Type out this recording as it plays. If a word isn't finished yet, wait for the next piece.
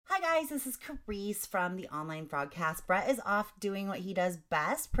guys, this is Carice from the Online Frogcast. Brett is off doing what he does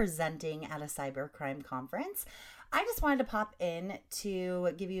best, presenting at a cybercrime conference. I just wanted to pop in to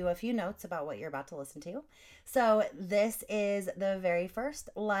give you a few notes about what you're about to listen to. So this is the very first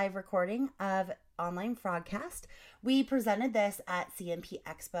live recording of Online Frogcast. We presented this at CNP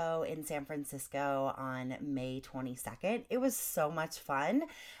Expo in San Francisco on May 22nd. It was so much fun.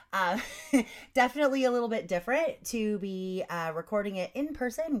 Definitely a little bit different to be recording it in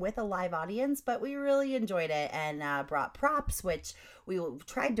person with a live audience, but we really enjoyed it and brought props, which we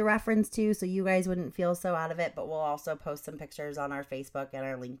tried to reference to so you guys wouldn't feel so out of it, but we'll also post some pictures on our Facebook and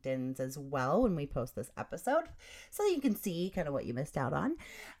our LinkedIns as well when we post this episode so you can see kind of what you missed out on.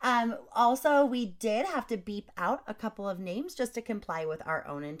 Also, we did have to beep out a couple of names just to comply with our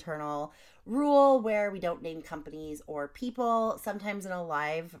own internal rule where we don't name companies or people. Sometimes in a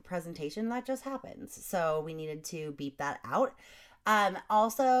live presentation that just happens, so we needed to beep that out.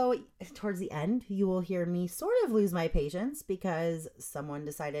 Also, towards the end, you will hear me sort of lose my patience because someone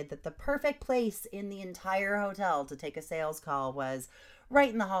decided that the perfect place in the entire hotel to take a sales call was right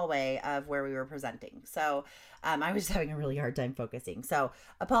in the hallway of where we were presenting. So I was just having a really hard time focusing. So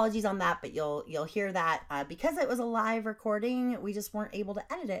apologies on that, but you'll hear that because it was a live recording. We just weren't able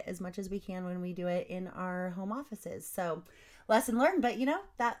to edit it as much as we can when we do it in our home offices. So lesson learned, but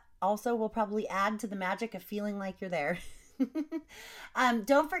that also will probably add to the magic of feeling like you're there.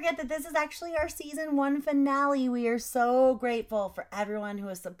 Don't forget that this is actually our season 1 finale. We are so grateful for everyone who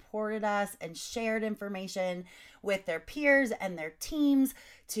has supported us and shared information with their peers and their teams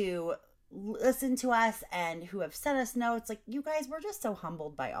to listen to us and who have sent us notes. Like, you guys, we're just so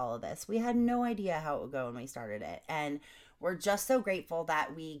humbled by all of this. We had no idea how it would go when we started it, and we're just so grateful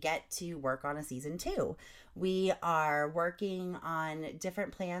that we get to work on a season 2. We are working on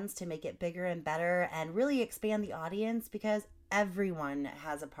different plans to make it bigger and better and really expand the audience because everyone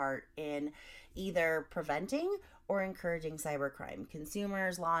has a part in either preventing or encouraging cybercrime.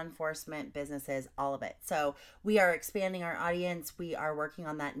 Consumers, law enforcement, businesses, all of it. So we are expanding our audience. We are working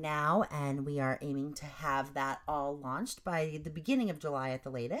on that now, and we are aiming to have that all launched by the beginning of July at the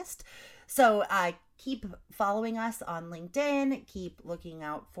latest. So keep following us on LinkedIn. Keep looking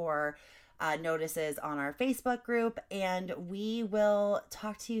out for notices on our Facebook group, and we will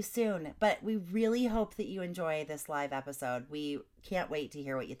talk to you soon. But we really hope that you enjoy this live episode. We can't wait to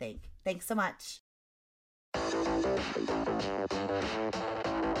hear what you think. Thanks so much.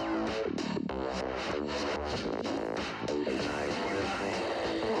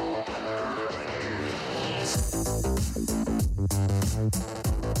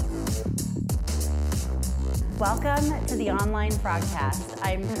 Welcome to the Online Frogcast.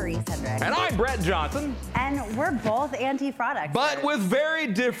 I'm Carice Hendricks. And I'm Brett Johnson. And we're both anti-fraud experts. But with very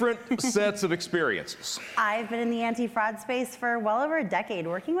different sets of experiences. I've been in the anti-fraud space for well over a decade,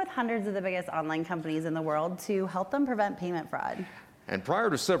 working with hundreds of the biggest online companies in the world to help them prevent payment fraud. And prior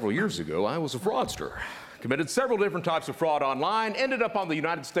to several years ago, I was a fraudster. Committed several different types of fraud online, ended up on the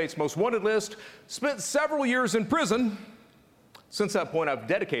United States Most Wanted list, spent several years in prison. Since that point, I've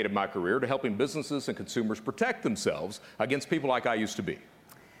dedicated my career to helping businesses and consumers protect themselves against people like I used to be.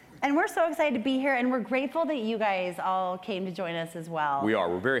 And we're so excited to be here, and we're grateful that you guys all came to join us as well. We are.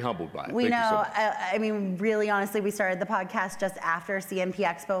 We're very humbled by it. We Thank you so know, much. I mean, really honestly, we started the podcast just after CNP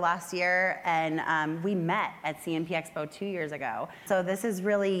Expo last year, and we met at CNP Expo 2 years ago. So this is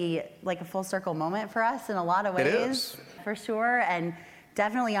really like a full circle moment for us in a lot of ways. It is. For sure. And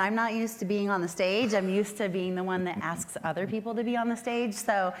definitely, I'm not used to being on the stage. I'm used to being the one that asks other people to be on the stage.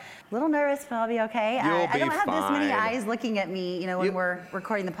 So a little nervous, but I'll be okay. I don't have this many eyes looking at me, when we're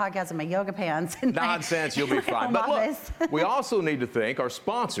recording the podcast in my yoga pants. Nonsense, you'll be fine. But look, we also need to thank our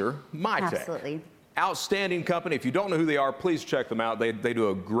sponsor, MyTech. Absolutely. Outstanding company. If you don't know who they are, please check them out. They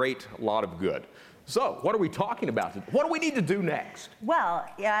do a great lot of good. So, what are we talking about? What do we need to do next? Well,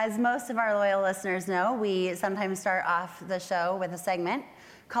 as most of our loyal listeners know, we sometimes start off the show with a segment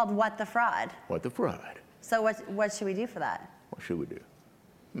called What the Fraud. What the Fraud? So what should we do for that? What should we do?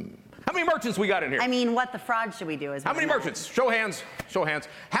 How many merchants we got in here? I mean, what the fraud should we do? How many merchants? Show hands. Show hands.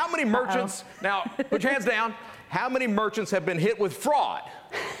 How many merchants? Now, put your hands down. How many merchants have been hit with fraud?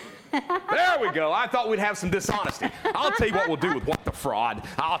 There we go. I thought we'd have some dishonesty. I'll tell you what we'll do with What the Fraud.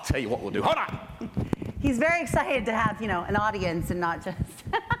 I'll tell you what we'll do. Hold on. He's very excited to have, an audience and not just...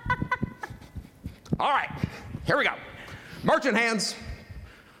 All right. Here we go. Merchant hands.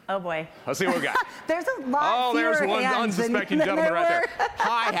 Oh, boy. Let's see what we got. There's a lot fewer there's one hands unsuspecting than gentleman right there. were.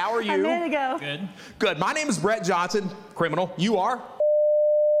 Hi, how are you? A minute ago. Good. Good. My name is Brett Johnson, criminal. You are?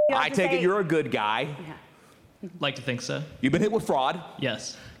 I take it you're a good guy. Yeah. Like to think so. You've been hit with fraud.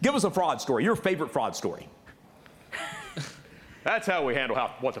 Yes. Give us a fraud story, your favorite fraud story. That's how we handle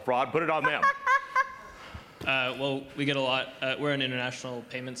what's a fraud. Put it on them. Well, we get a lot. We're an international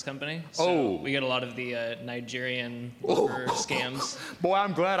payments company, so we get a lot of the Nigerian worker scams. Boy,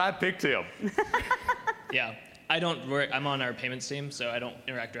 I'm glad I picked him. Yeah, I don't work. I'm on our payments team, so I don't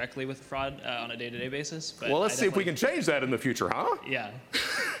interact directly with fraud on a day-to-day basis. But Well, let's see if we can change that in the future, huh? Yeah.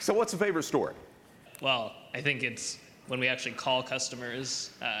 So what's a favorite story? Well, I think it's when we actually call customers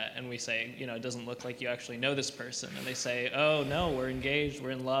and we say, you know, it doesn't look like you actually know this person. And they say, oh, no, we're engaged,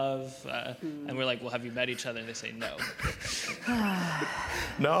 we're in love. And we're like, well, have you met each other? And they say, no.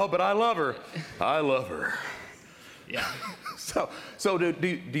 No, but I love her. I love her. Yeah. So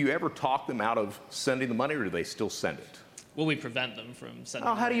do you ever talk them out of sending the money, or do they still send it? Well, we prevent them from sending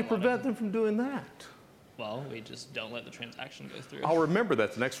Oh, how do you a lot of- prevent them from doing that? Well, we just don't let the transaction go through. I'll remember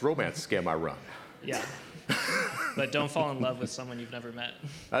that's the next romance scam I run. Yeah. But don't fall in love with someone you've never met.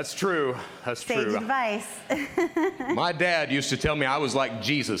 That's true. That's Sage true. advice. My dad used to tell me I was like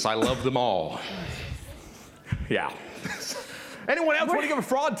Jesus. I love them all. Yeah. Anyone else want to give a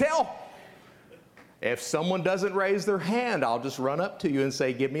fraud tell? If someone doesn't raise their hand, I'll just run up to you and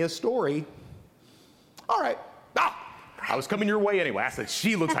say, give me a story. All right. I was coming your way anyway. I said,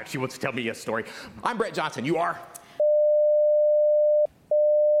 she looks like she wants to tell me a story. I'm Brett Johnson. You are?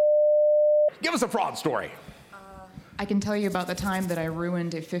 Give us a fraud story. I can tell you about the time that I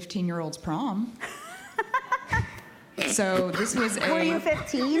ruined a 15-year-old's prom. So this was a... Were you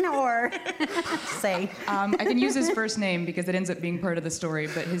 15 or say? I can use his first name because it ends up being part of the story,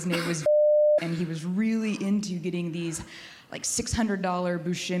 but his name was and he was really into getting these like $600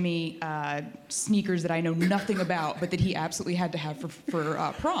 Buscemi sneakers that I know nothing about, but that he absolutely had to have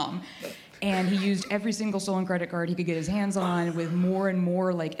for prom. And he used every single stolen credit card he could get his hands on with more and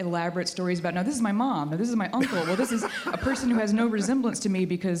more like elaborate stories about, now this is my mom, now this is my uncle, well this is a person who has no resemblance to me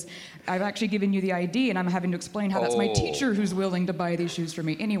because I've actually given you the ID and I'm having to explain how that's my teacher who's willing to buy these shoes for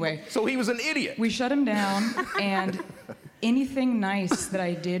me. Anyway. So he was an idiot. We shut him down, and anything nice that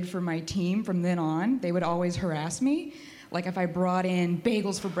I did for my team from then on, they would always harass me. Like if I brought in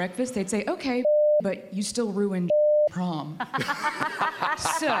bagels for breakfast, they'd say, okay, but you still ruined prom.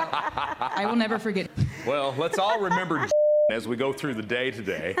 So, I will never forget. Well, let's all remember as we go through the day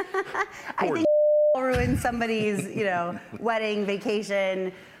today. I think will ruin somebody's, wedding,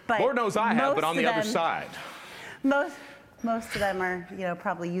 vacation. But Lord knows I have, but on the other side. Most of them are,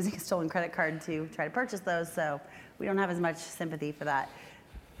 probably using a stolen credit card to try to purchase those, so we don't have as much sympathy for that.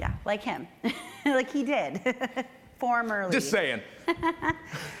 Yeah, like him. Like he did. Formerly. Just saying.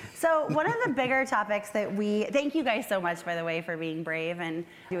 So one of the bigger topics that thank you guys so much, by the way, for being brave and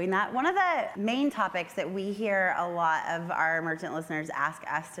doing that. One of the main topics that we hear a lot of our merchant listeners ask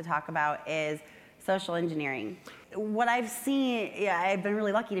us to talk about is social engineering. What I've seen, I've been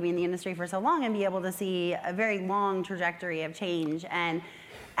really lucky to be in the industry for so long and be able to see a very long trajectory of change. And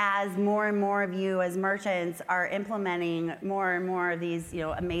as more and more of you as merchants are implementing more and more of these,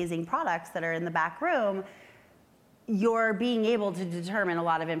 amazing products that are in the back room, you're being able to determine a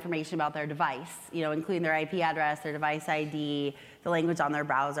lot of information about their device, including their IP address, their device ID, the language on their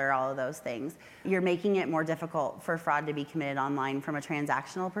browser, all of those things. You're making it more difficult for fraud to be committed online from a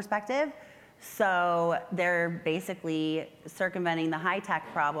transactional perspective. So they're basically circumventing the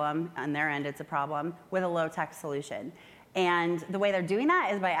high-tech problem, on their end it's a problem, with a low-tech solution. And the way they're doing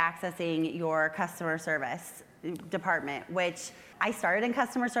that is by accessing your customer service department, which I started in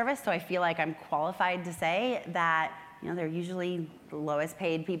customer service, so I feel like I'm qualified to say that they're usually the lowest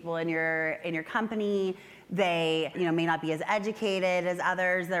paid people in your company. They may not be as educated as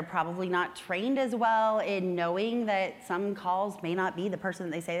others. They're probably not trained as well in knowing that some calls may not be the person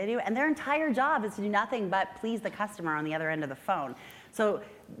that they say they do, and their entire job is to do nothing but please the customer on the other end of the phone. So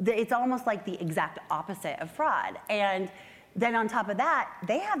it's almost like the exact opposite of fraud. And then on top of that,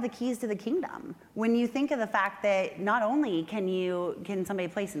 they have the keys to the kingdom. When you think of the fact that not only can somebody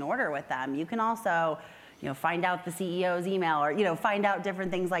place an order with them, you can also find out the CEO's email or find out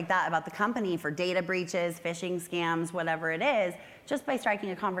different things like that about the company for data breaches, phishing scams, whatever it is, just by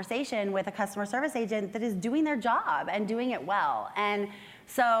striking a conversation with a customer service agent that is doing their job and doing it well. And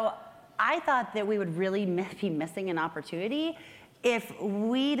so I thought that we would really be missing an opportunity if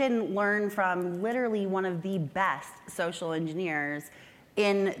we didn't learn from literally one of the best social engineers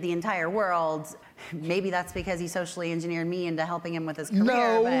in the entire world. Maybe that's because he socially engineered me into helping him with his career.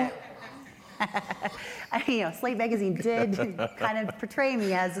 No. But Slate Magazine did kind of portray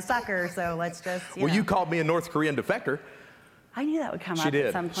me as a sucker, so let's just. Well, you called me a North Korean defector. I knew that would come up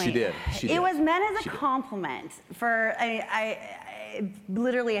at some point. She did. It was meant as a compliment. I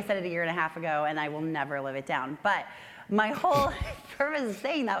literally I said it a year and a half ago, and I will never live it down. But my whole purpose of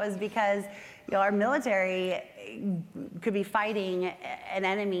saying that was because our military could be fighting an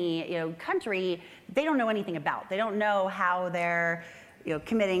enemy, country they don't know anything about. They don't know how they're,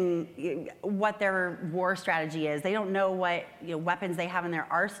 committing, what their war strategy is. They don't know what weapons they have in their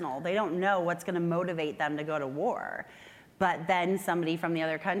arsenal. They don't know what's going to motivate them to go to war. But then somebody from the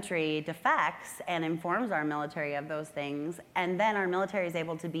other country defects and informs our military of those things, and then our military is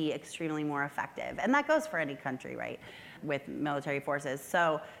able to be extremely more effective. And that goes for any country, right, with military forces.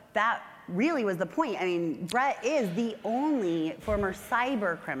 So that really was the point. I mean, Brett is the only former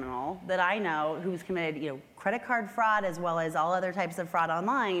cyber criminal that I know who's committed, credit card fraud as well as all other types of fraud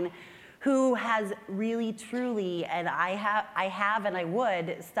online, who has really, truly, and I have and I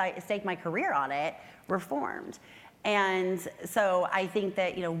would stake my career on it, reformed. And so I think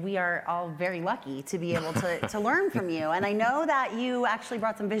that, we are all very lucky to be able to learn from you. And I know that you actually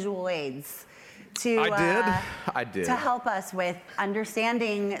brought some visual aids to I did. To help us with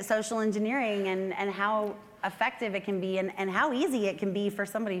understanding social engineering and how effective it can be and how easy it can be for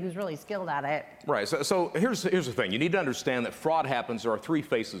somebody who's really skilled at it. Right, so here's the thing. You need to understand that fraud happens. There are three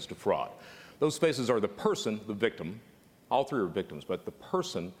faces to fraud. Those faces are the person, the victim. All three are victims, but the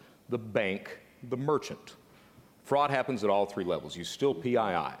person, the bank, the merchant. Fraud happens at all three levels. You steal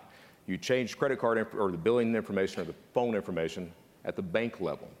PII. You change credit card or the billing information or the phone information at the bank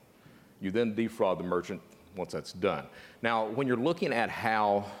level. You then defraud the merchant once that's done. Now, when you're looking at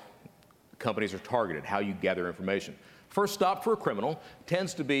how companies are targeted, how you gather information, first stop for a criminal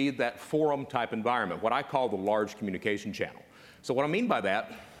tends to be that forum type environment, what I call the large communication channel. So what I mean by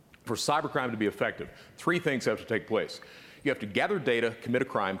that, for cybercrime to be effective, three things have to take place. You have to gather data, commit a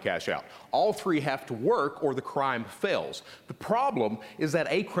crime, cash out. All three have to work or the crime fails. The problem is that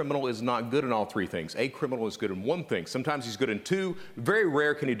a criminal is not good in all three things. A criminal is good in one thing. Sometimes he's good in two. Very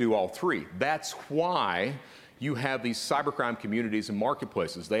rare can he do all three. That's why you have these cybercrime communities and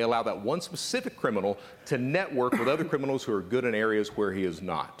marketplaces. They allow that one specific criminal to network with other criminals who are good in areas where he is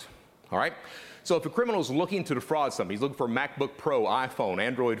not. All right? So if a criminal is looking to defraud somebody, he's looking for a MacBook Pro, iPhone,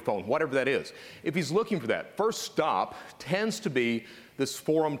 Android phone, whatever that is. If he's looking for that, first stop tends to be this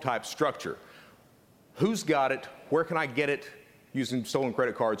forum type structure. Who's got it? Where can I get it? Using stolen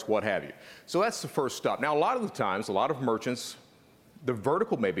credit cards, what have you. So that's the first stop. Now, a lot of the times, a lot of merchants, the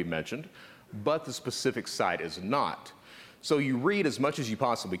vertical may be mentioned, but the specific site is not. So you read as much as you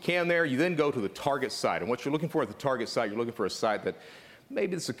possibly can there. You then go to the target site. And what you're looking for at the target site, you're looking for a site that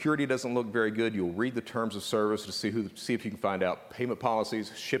maybe the security doesn't look very good. You'll read the terms of service to see if you can find out payment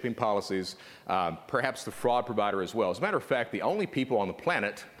policies, shipping policies, perhaps the fraud provider as well. As a matter of fact, the only people on the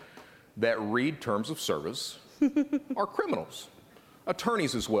planet that read terms of service are criminals.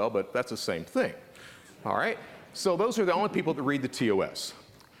 Attorneys as well, but that's the same thing. All right? So those are the only people that read the TOS.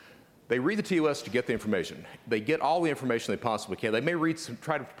 They read the TOS to get the information. They get all the information they possibly can. They may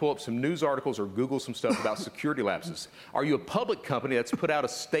try to pull up some news articles or Google some stuff about security lapses. Are you a public company that's put out a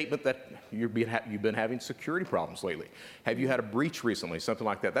statement that you've been having security problems lately? Have you had a breach recently? Something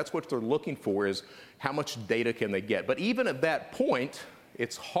like that. That's what they're looking for, is how much data can they get. But even at that point,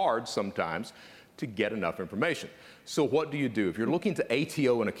 it's hard sometimes to get enough information. So what do you do? If you're looking to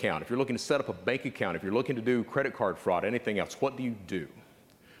ATO an account, if you're looking to set up a bank account, if you're looking to do credit card fraud, anything else, what do you do?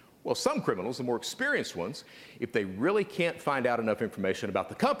 Well, some criminals, the more experienced ones, if they really can't find out enough information about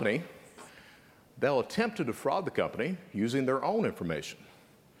the company, they'll attempt to defraud the company using their own information.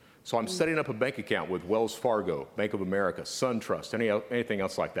 So I'm setting up a bank account with Wells Fargo, Bank of America, SunTrust, anything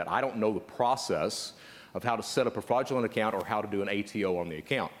else like that. I don't know the process of how to set up a fraudulent account or how to do an ATO on the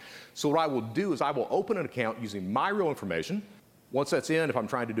account. So what I will do is I will open an account using my real information. Once that's in, if I'm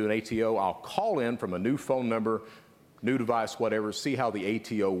trying to do an ATO, I'll call in from a new phone number, new device, whatever, see how the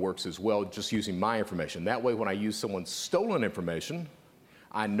ATO works as well, just using my information. That way, when I use someone's stolen information,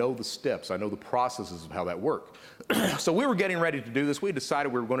 I know the steps, I know the processes of how that works. So we were getting ready to do this. We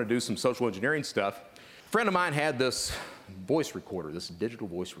decided we were going to do some social engineering stuff. A friend of mine had this voice recorder, this digital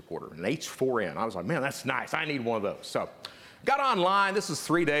voice recorder, an H4n. I was like, man, that's nice. I need one of those. So got online. This was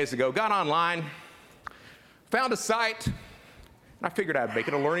 3 days ago. Got online, found a site. I figured I'd make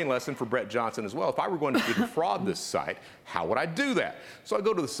it a learning lesson for Brett Johnson as well. If I were going to defraud this site, how would I do that? So I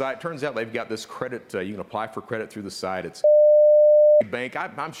go to the site. Turns out they've got this credit. You can apply for credit through the site. It's bank.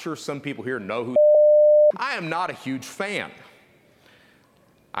 I'm sure some people here know who. I am not a huge fan.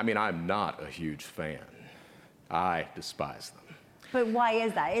 I'm not a huge fan. I despise them. But why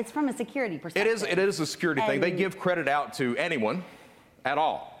is that? It's from a security perspective. It is a security thing. They give credit out to anyone at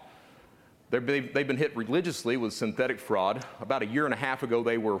all. They've been hit religiously with synthetic fraud. About a year and a half ago,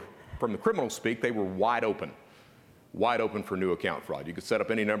 they were, from the criminal speak, they were wide open for new account fraud. You could set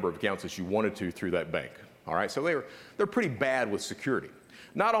up any number of accounts that you wanted to through that bank. All right, so they're pretty bad with security.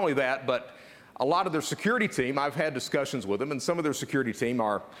 Not only that, but a lot of their security team, I've had discussions with them, and some of their security team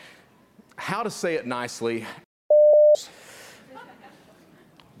are, how to say it nicely,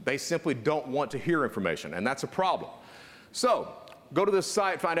 they simply don't want to hear information, and that's a problem. So, go to this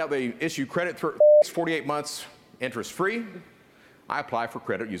site, find out they issue credit for 48 months, interest-free. I apply for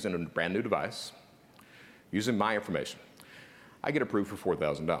credit using a brand new device, using my information. I get approved for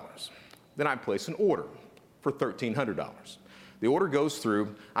 $4,000. Then I place an order for $1,300. The order goes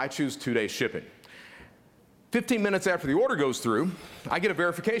through, I choose 2-day shipping. 15 minutes after the order goes through, I get a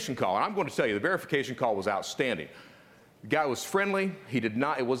verification call, and I'm going to tell you, the verification call was outstanding. The guy was friendly.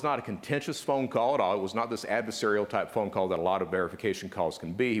 It was not a contentious phone call at all. It was not this adversarial type phone call that a lot of verification calls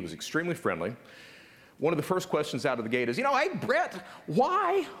can be. He was extremely friendly. One of the first questions out of the gate is, hey, Brett,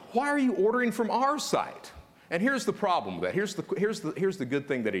 why are you ordering from our site? And here's the problem with that. Here's the good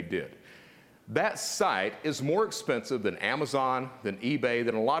thing that he did. That site is more expensive than Amazon, than eBay,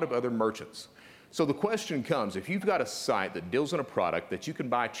 than a lot of other merchants. So the question comes, if you've got a site that deals in a product that you can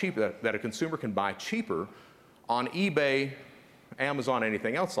buy cheaper, that a consumer can buy cheaper on eBay, Amazon,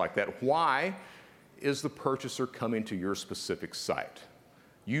 anything else like that, why is the purchaser coming to your specific site?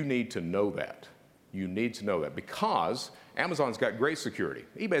 You need to know that. You need to know that because Amazon's got great security.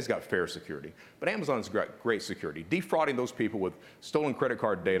 eBay's got fair security, but Amazon's got great security. Defrauding those people with stolen credit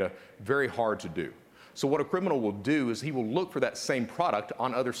card data, very hard to do. So what a criminal will do is he will look for that same product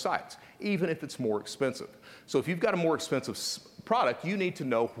on other sites, even if it's more expensive. So if you've got a more expensive product, you need to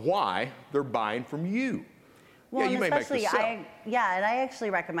know why they're buying from you. Well, yeah, you may make this up. and I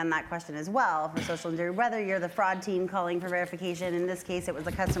actually recommend that question as well for social engineering, whether you're the fraud team calling for verification. In this case, it was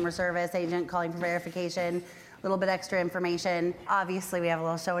a customer service agent calling for verification, a little bit extra information. Obviously, we have a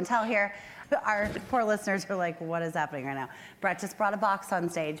little show and tell here. Our poor listeners are like, what is happening right now? Brett just brought a box on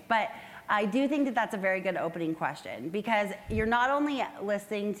stage. But I do think that that's a very good opening question because you're not only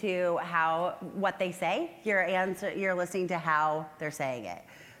listening to what they say, you're listening to how they're saying it.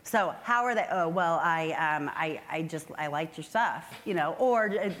 So how are they? Oh, well, I liked your stuff,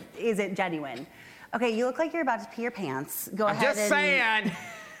 or is it genuine? Okay, you look like you're about to pee your pants. Go ahead. I'm just saying.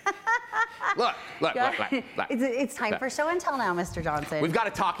 Look. It's time for show and tell now, Mr. Johnson. We've got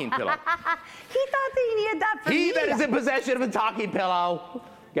a talking pillow. He thought that you needed that from me. He that is in possession of a talking pillow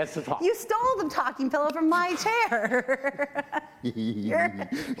gets to talk. You stole the talking pillow from my chair.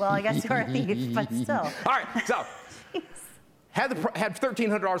 Well, I guess you're a thief, but still. All right, so. Had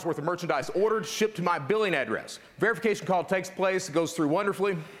 $1,300 worth of merchandise ordered, shipped to my billing address. Verification call takes place, it goes through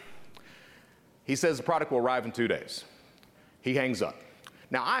wonderfully. He says the product will arrive in 2 days. He hangs up.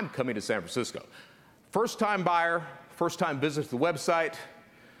 Now I'm coming to San Francisco. First time buyer, first time visit to the website.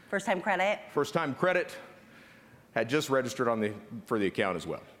 First time credit. First time credit. Had just registered for the account as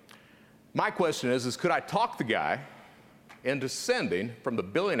well. My question is could I talk the guy into sending from the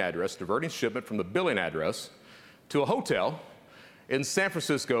billing address, diverting shipment from the billing address to a hotel in San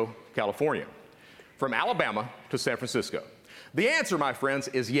Francisco, California, from Alabama to San Francisco? The answer, my friends,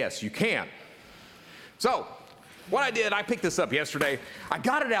 is yes, you can. So, what I did, I picked this up yesterday. I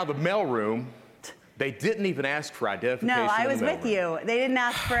got it out of the mailroom. They didn't even ask for identification. No, I was with you. They didn't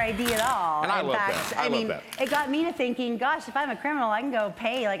ask for ID at all. And I love that. I love that. It got me to thinking, gosh, if I'm a criminal, I can go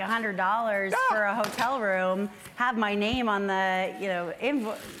pay like $100 for a hotel room, have my name on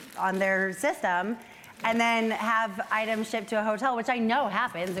the, on their system, and then have items shipped to a hotel, which I know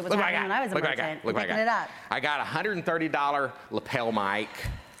happens. It was happening when I was a merchant. Look what picking it up. I got a $130 lapel mic.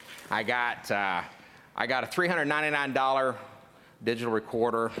 I got a $399 digital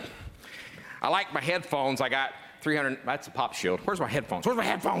recorder. I like my headphones. I got that's a pop shield. Where's my headphones? Oh,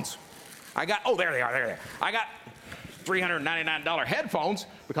 there they are. I got $399 headphones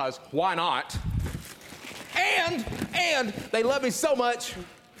because why not? And they love me so much,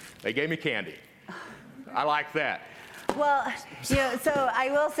 they gave me candy. I like that. Well, so I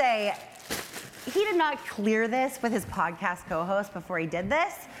will say, he did not clear this with his podcast co-host before he did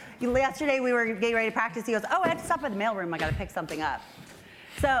this. Yesterday we were getting ready to practice. He goes, I have to stop at the mailroom. I got to pick something up.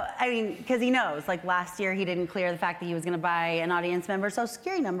 So, because he knows, like last year he didn't clear the fact that he was going to buy an audience member Social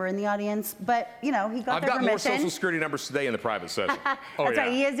Security number in the audience, but he got their permission. I've got more Social Security numbers today in the private session. That's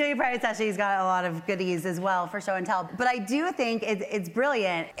right. He is doing a private session. He's got a lot of goodies as well for show and tell. But I do think it's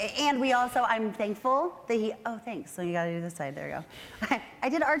brilliant. And I'm thankful that thanks. So you got to do this side. There we go. I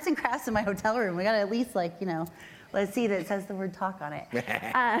did arts and crafts in my hotel room. We got to at least let's see that it says the word talk on it.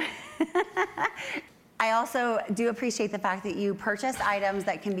 I also do appreciate the fact that you purchase items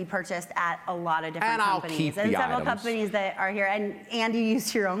that can be purchased at a lot of different And I'll companies. keep And the several items. companies that are here. And you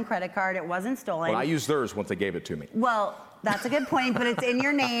used your own credit card. It wasn't stolen. Well, I used theirs once they gave it to me. Well, that's a good point, but it's in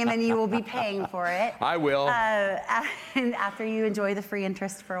your name and you will be paying for it. I will. And after you enjoy the free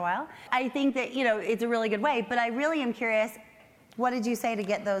interest for a while. I think that, it's a really good way, but I really am curious, what did you say to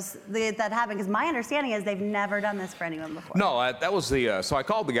get that happen? Because my understanding is they've never done this for anyone before. No, that was so I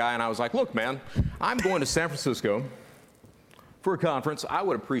called the guy and I was like, look, man, I'm going to San Francisco for a conference. I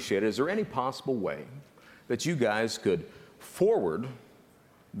would appreciate it. Is there any possible way that you guys could forward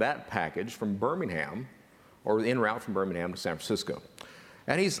that package from Birmingham or en route from Birmingham to San Francisco?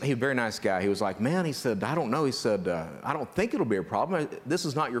 And he's a very nice guy. He was like, man, he said, I don't know. He said, I don't think it'll be a problem. This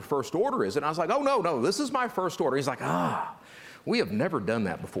is not your first order, is it? And I was like, oh, no, this is my first order. He's like, we have never done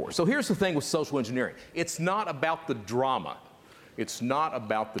that before. So here's the thing with social engineering. It's not about the drama. It's not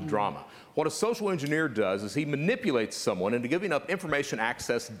about the drama. What a social engineer does is he manipulates someone into giving up information,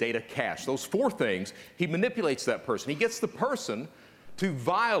 access, data, cache. Those 4 things, he manipulates that person. He gets the person to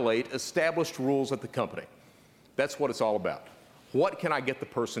violate established rules at the company. That's what it's all about. What can I get the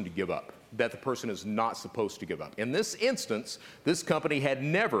person to give up that the person is not supposed to give up? In this instance, this company had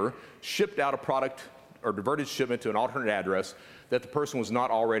never shipped out a product or diverted shipment to an alternate address that the person was not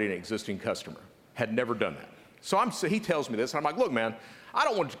already an existing customer. Had never done that. So he tells me this, and I'm like, look, man, I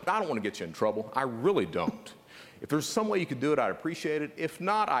don't want to get you in trouble. I really don't. If there's some way you could do it, I'd appreciate it. If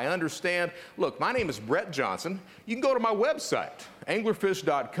not, I understand. Look, my name is Brett Johnson. You can go to my website,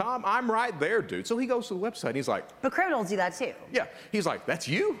 anglerfish.com. I'm right there, dude. So he goes to the website, and he's like... But criminals do that too. Yeah. He's like, that's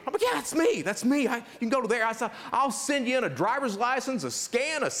you? I'm like, yeah, that's me. That's me. You can go to there. I said, I'll send you in a driver's license, a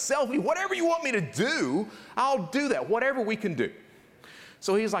scan, a selfie, whatever you want me to do, I'll do that, whatever we can do.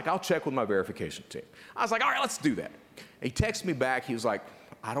 So he's like, I'll check with my verification team. I was like, all right, let's do that. He texted me back. He was like,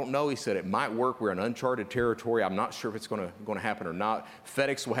 I don't know. He said, it might work. We're in uncharted territory. I'm not sure if it's going to happen or not.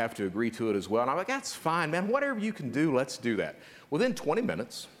 FedEx will have to agree to it as well. And I'm like, that's fine, man. Whatever you can do, let's do that. Within 20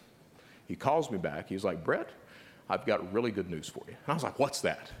 minutes, he calls me back. He's like, Brett, I've got really good news for you. And I was like, what's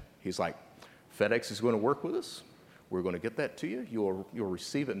that? He's like, FedEx is going to work with us. We're going to get that to you. You'll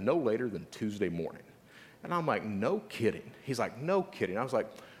receive it no later than Tuesday morning. And I'm like, no kidding. He's like, no kidding. I was like,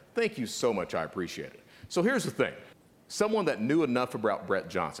 thank you so much. I appreciate it. So here's the thing. Someone that knew enough about Brett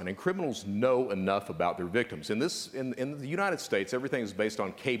Johnson, and criminals know enough about their victims. In the United States, everything is based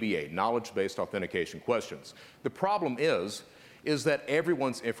on KBA, knowledge-based authentication questions. The problem is that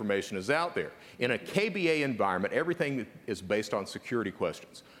everyone's information is out there. In a KBA environment, everything is based on security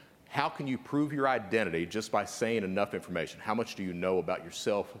questions. How can you prove your identity just by saying enough information? How much do you know about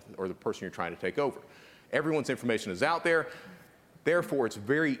yourself or the person you're trying to take over? Everyone's information is out there. Therefore, it's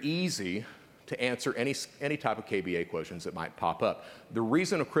very easy to answer any type of KBA questions that might pop up. The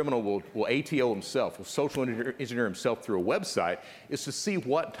reason a criminal will ATO himself, will social engineer himself through a website, is to see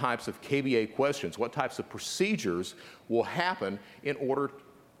what types of KBA questions, what types of procedures will happen in order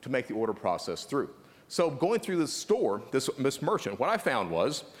to make the order process through. So going through this store, this merchant, what I found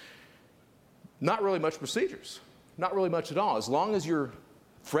was not really much procedures, not really much at all. As long as you're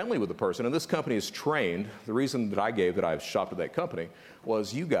friendly with the person, and this company is trained. The reason that I gave that I've shopped at that company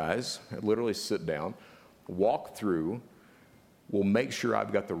was you guys literally sit down, walk through, will make sure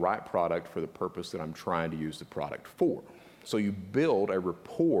I've got the right product for the purpose that I'm trying to use the product for. So you build a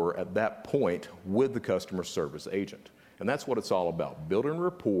rapport at that point with the customer service agent. And that's what it's all about, building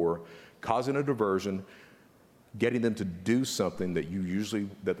rapport, causing a diversion, getting them to do something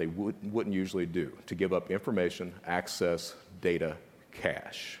that they wouldn't usually do, to give up information, access, data,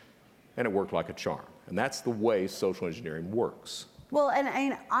 cache. And it worked like a charm. And that's the way social engineering works. Well, and I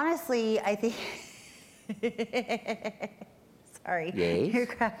mean, honestly, I think... Sorry, yes? You're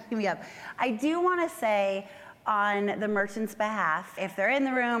cracking me up. I do want to say, on the merchant's behalf, if they're in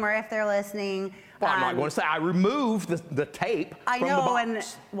the room or if they're listening... Well, I'm not going to say I removed the tape from the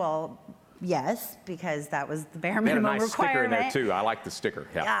box. Well, yes, because that was the bare They had a minimum nice sticker in requirement. there, too. I like the sticker.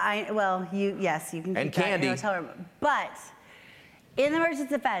 Yeah. Well, yes, you can keep And that candy. in your hotel room. But in the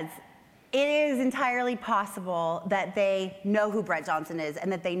merchant's defense, it is entirely possible that they know who Brett Johnson is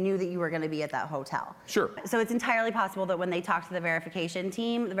and that they knew that you were going to be at that hotel. Sure. So it's entirely possible that when they talked to the verification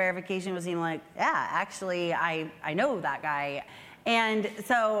team, the verification was even like, yeah, actually, I know that guy. And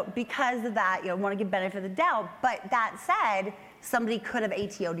so because of that, want to give benefit of the doubt. But that said, somebody could have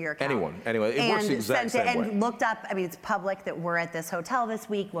ATO'd your account. Anyone. It works the exact same way. And looked up, I mean, it's public that we're at this hotel this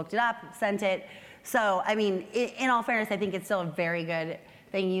week, looked it up, sent it. So, I mean, in all fairness, I think it's still a very good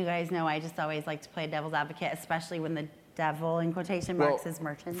thing. You guys know I just always like to play devil's advocate, especially when the devil, in quotation marks, is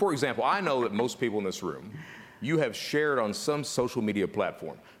merchants. For example, I know that most people in this room, you have shared on some social media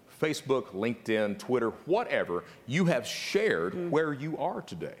platform Facebook, LinkedIn, Twitter, whatever, you have shared where you are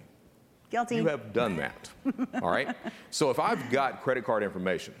today. Guilty. You have done that, all right? So if I've got credit card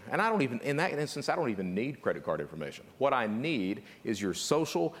information, and I don't even, in that instance, I don't even need credit card information. What I need is your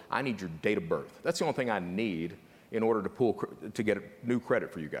social, I need your date of birth. That's the only thing I need in order to get new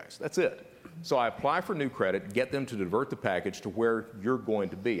credit for you guys. That's it. So I apply for new credit, get them to divert the package to where you're going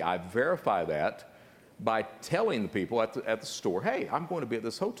to be. I verify that by telling the people at the store, hey, I'm going to be at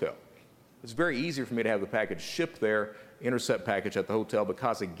this hotel. It's very easy for me to have the package shipped there, intercept package at the hotel,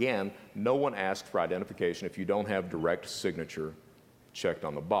 because again, no one asked for identification if you don't have direct signature checked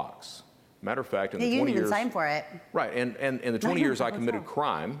on the box. Matter of fact, in the 20 years— you didn't even sign for it. Right, and in the 20 years I committed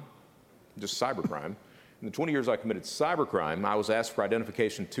crime, just cybercrime, in the 20 years I committed cybercrime, I was asked for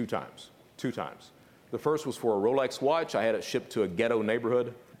identification 2 times. 2 times. The first was for a Rolex watch. I had it shipped to a ghetto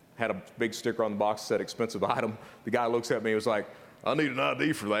neighborhood, had a big sticker on the box that said expensive item. The guy looks at me and was like, I need an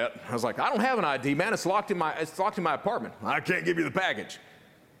ID for that. I was like, I don't have an ID, man. It's locked in my apartment. I can't give you the package.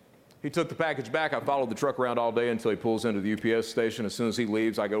 He took the package back. I followed the truck around all day until he pulls into the UPS station. As soon as he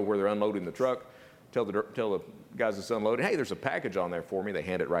leaves, I go where they're unloading the truck, tell the guys that's unloading, hey, there's a package on there for me. They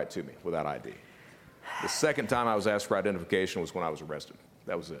hand it right to me without ID. The second time I was asked for identification was when I was arrested.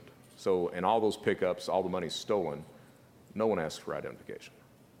 That was it. So in all those pickups, all the money's stolen. No one asked for identification.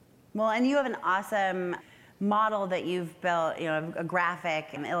 Well, and you have an awesome model that you've built, a graphic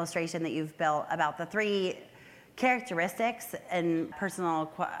and illustration that you've built about the 3 characteristics and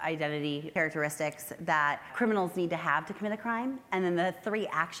personal identity characteristics that criminals need to have to commit a crime, and then the 3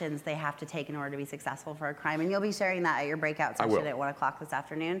 actions they have to take in order to be successful for a crime. And you'll be sharing that at your breakout session at 1 o'clock this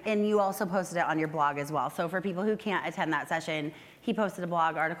afternoon. And you also posted it on your blog as well. So for people who can't attend that session, he posted a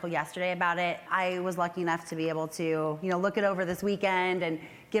blog article yesterday about it. I was lucky enough to be able to, look it over this weekend and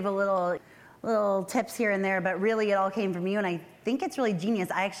give a little tips here and there, but really it all came from you, and I think it's really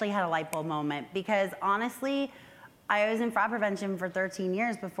genius. I actually had a light bulb moment because honestly, I was in fraud prevention for 13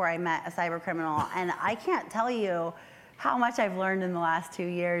 years before I met a cyber criminal, and I can't tell you how much I've learned in the last 2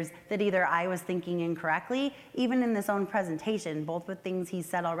 years that either I was thinking incorrectly, even in this own presentation, both with things he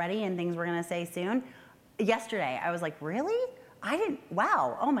said already and things we're gonna say soon. Yesterday, I was like, really?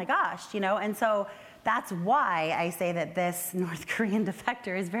 Wow, oh my gosh, and so that's why I say that this North Korean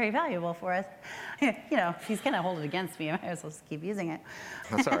defector is very valuable for us. If he's gonna hold it against me, I might as well just keep using it.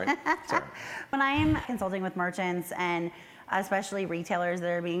 That's all right. That's all right. When I'm consulting with merchants and especially retailers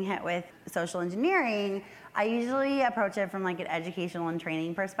that are being hit with social engineering, I usually approach it from like an educational and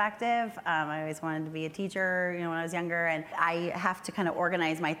training perspective. I always wanted to be a teacher, when I was younger, and I have to kind of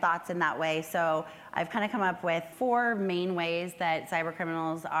organize my thoughts in that way. So I've kind of come up with 4 main ways that cyber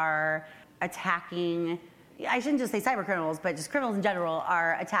criminals are attacking, I shouldn't just say cyber criminals, but just criminals in general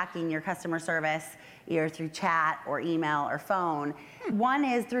are attacking your customer service either through chat or email or phone. One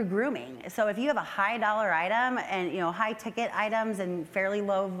is through grooming. So if you have a high dollar item and high ticket items and fairly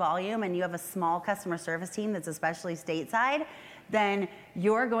low volume, and you have a small customer service team that's especially stateside, then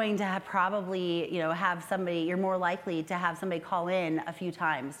you're going to probably have somebody, you're more likely to have somebody call in a few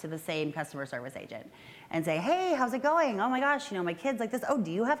times to the same customer service agent and say, hey, how's it going? Oh my gosh, my kid's like this. Oh,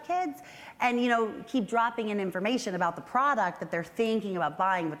 do you have kids? And keep dropping in information about the product that they're thinking about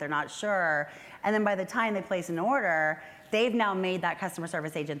buying, but they're not sure. And then by the time they place an order, they've now made that customer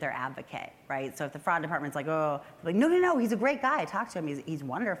service agent their advocate, right? So if the fraud department's like, oh, they're like, no, he's a great guy. Talk to him, he's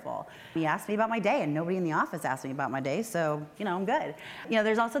wonderful. He asked me about my day, and nobody in the office asked me about my day, so, I'm good.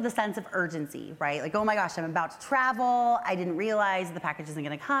 There's also the sense of urgency, right? Like, oh my gosh, I'm about to travel. I didn't realize the package isn't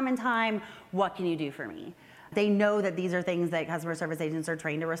gonna come in time. What can you do for me? They know that these are things that customer service agents are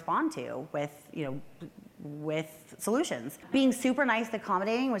trained to respond to with solutions. Being super nice and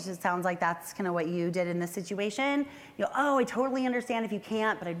accommodating, which sounds like that's kind of what you did in this situation. Oh, I totally understand if you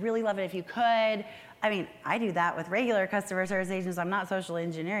can't, but I'd really love it if you could. I mean, I do that with regular customer service agents. I'm not social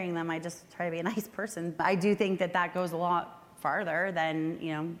engineering them. I just try to be a nice person. I do think that goes a lot farther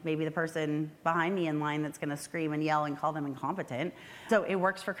than maybe the person behind me in line that's going to scream and yell and call them incompetent. So it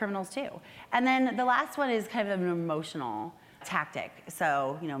works for criminals too. And then the last one is kind of an emotional tactic.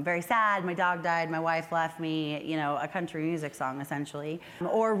 So, I'm very sad, my dog died, my wife left me, a country music song essentially,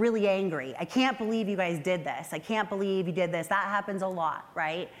 or really angry. I can't believe you guys did this. I can't believe you did this. That happens a lot,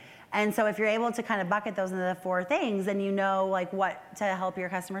 right? And so if you're able to kind of bucket those into the 4 things, then like what to help your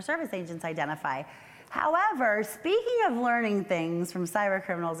customer service agents identify. However, speaking of learning things from cyber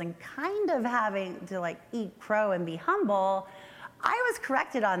criminals and kind of having to eat crow and be humble, I was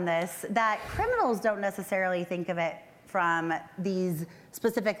corrected on this, that criminals don't necessarily think of it from these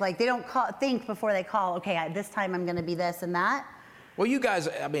specific, they don't think before they call, okay, this time I'm gonna be this and that. Well, you guys,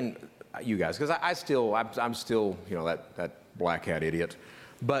 because I'm still, that black hat idiot.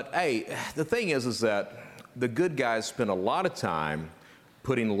 But hey, the thing is that the good guys spend a lot of time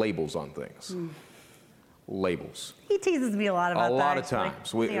putting labels on things. Labels. He teases me a lot about that. A lot of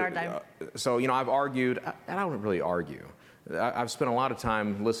actually. times. So, you know, I've argued, and I don't really argue. I've spent a lot of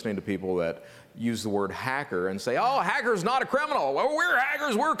time listening to people that use the word hacker and say, oh, hacker's not a criminal. Well, we're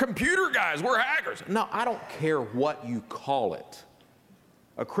hackers, we're computer guys, we're hackers. No, I don't care what you call it.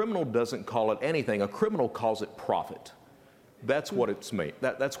 A criminal doesn't call it anything. A criminal calls it profit. That's what it's made.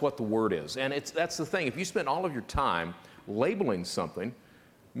 That's what the word is. And that's the thing. If you spend all of your time labeling something,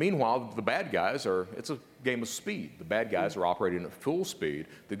 meanwhile, the bad guys it's a game of speed. The bad guys are operating at full speed.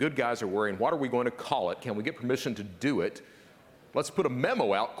 The good guys are worrying, what are we going to call it? Can we get permission to do it? Let's put a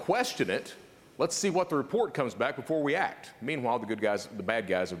memo out, question it. Let's see what the report comes back before we act. Meanwhile, the bad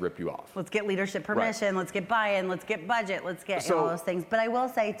guys have ripped you off. Let's get leadership permission. Right. Let's get buy-in. Let's get budget. Let's get all those things. But I will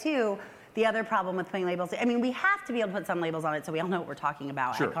say, too, the other problem with putting labels, I mean, we have to be able to put some labels on it so we all know what we're talking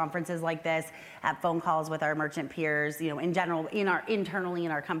about Sure. at conferences like this, at phone calls with our merchant peers, you know, in general, internally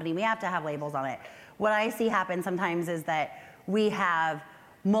in our company, we have to have labels on it. What I see happen sometimes is that we have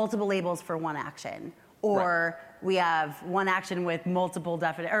multiple labels for one action, or we have one action with multiple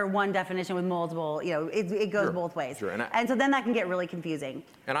one definition with multiple, you know, it goes both ways. Sure. And so then that can get really confusing.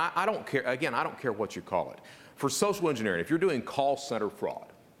 And I don't care, again, I don't care what you call it. For social engineering, if you're doing call center fraud,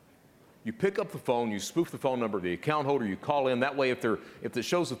 you pick up the phone, you spoof the phone number of the account holder, you call in. That way, if it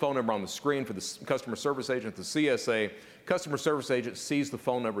shows the phone number on the screen for the customer service agent, the CSA, customer service agent sees the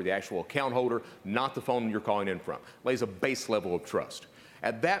phone number of the actual account holder, not the phone you're calling in from. Lays a base level of trust.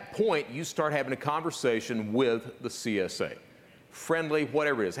 At that point, you start having a conversation with the CSA. Friendly,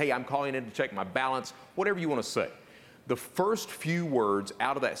 whatever it is. Hey, I'm calling in to check my balance, whatever you want to say. The first few words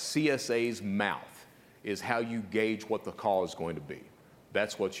out of that CSA's mouth is how you gauge what the call is going to be.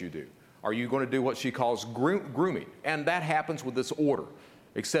 That's what you do. Are you going to do what she calls grooming? And that happens with this order,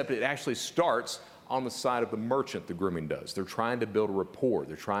 except it actually starts on the side of the merchant, the grooming does. They're trying to build a rapport.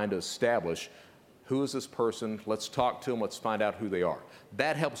 They're trying to establish, who is this person? Let's talk to them. Let's find out who they are.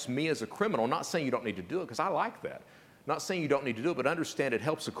 That helps me as a criminal. Not saying you don't need to do it, because I like that. Not saying you don't need to do it, but understand it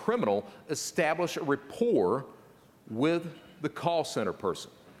helps a criminal establish a rapport with the call center person.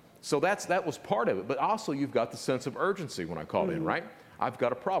 So that was part of it. But also, you've got the sense of urgency when I called in, right? I've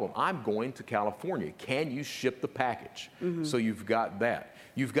got a problem. I'm going to California. Can you ship the package? So you've got that.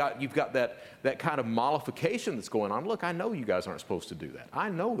 You've got that kind of mollification that's going on. Look, I know you guys aren't supposed to do that. I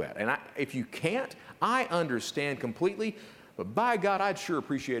know that. And if you can't, I understand completely. But by God, I'd sure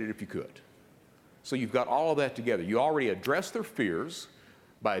appreciate it if you could. So you've got all of that together. You already address their fears.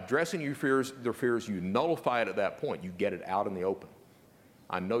 By addressing their fears, you nullify it at that point. You get it out in the open.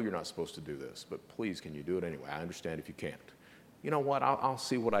 I know you're not supposed to do this, but please, can you do it anyway? I understand if you can't. You know what, I'll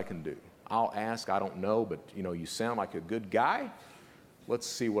see what I can do. I'll ask, I don't know, but you know, you sound like a good guy. Let's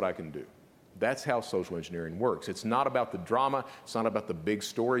see what I can do. That's how social engineering works. It's not about the drama. It's not about the big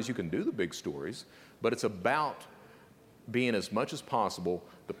stories. You can do the big stories, but it's about being as much as possible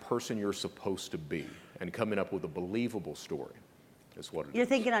the person you're supposed to be and coming up with a believable story. Is what it You're is.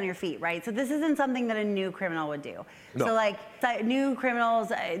 thinking on your feet, right? So this isn't something that a new criminal would do. No. So like new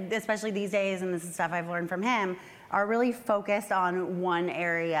criminals, especially these days, and this is stuff I've learned from him, are really focused on one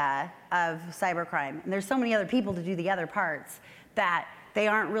area of cybercrime. And there's so many other people to do the other parts that they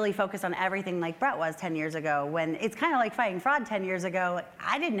aren't really focused on everything like Brett was 10 years ago, when it's kind of like fighting fraud 10 years ago.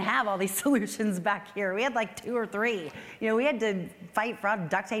 I didn't have all these solutions back here. We had like 2 or 3. You know, we had to fight fraud,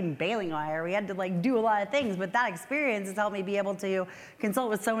 duct tape, and baling wire. We had to like do a lot of things, but that experience has helped me be able to consult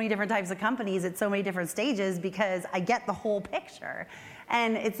with so many different types of companies at so many different stages, because I get the whole picture.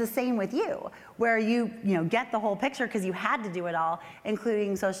 And it's the same with you, where you get the whole picture because you had to do it all,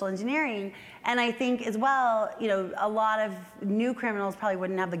 including social engineering. And I think as well, a lot of new criminals probably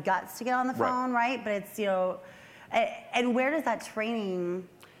wouldn't have the guts to get on the phone, right? But it's, and where does that training,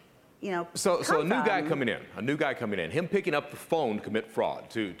 So a new guy from? coming in, him picking up the phone to commit fraud,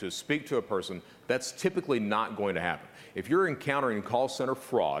 to speak to a person, that's typically not going to happen. If you're encountering call center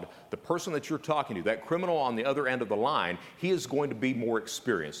fraud, the person that you're talking to, that criminal on the other end of the line, he is going to be more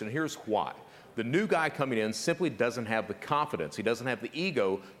experienced. And here's why. The new guy coming in simply doesn't have the confidence. He doesn't have the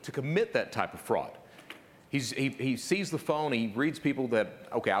ego to commit that type of fraud. He sees the phone, he reads people that,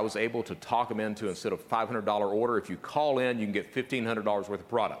 okay, I was able to talk him into, instead of $500 order, if you call in, you can get $1,500 worth of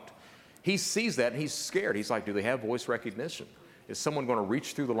product. He sees that and he's scared. He's like, do they have voice recognition? Is someone going to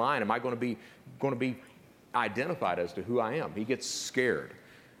reach through the line? Am I going to be identified as to who I am? He gets scared.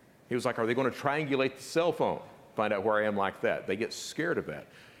 He was like, are they going to triangulate the cell phone, find out where I am like that? They get scared of that.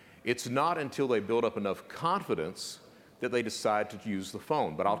 It's not until they build up enough confidence that they decide to use the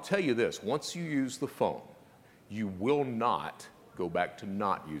phone. But I'll tell you this, once you use the phone, you will not go back to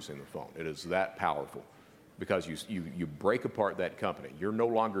not using the phone. It is that powerful because you break apart that company. You're no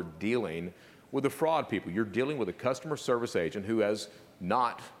longer dealing with the fraud people. You're dealing with a customer service agent who is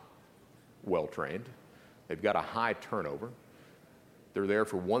not well trained. They've got a high turnover. They're there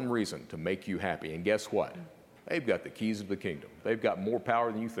for one reason, to make you happy. And guess what? They've got the keys of the kingdom. They've got more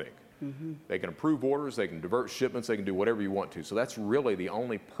power than you think. They can approve orders, they can divert shipments, they can do whatever you want to. So that's really the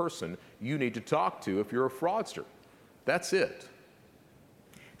only person you need to talk to if you're a fraudster. That's it.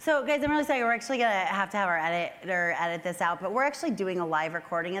 So guys, I'm really sorry, we're actually gonna have to have our editor edit this out, but we're actually doing a live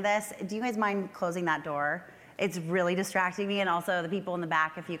recording of this. Do you guys mind closing that door? It's really distracting me, and also the people in the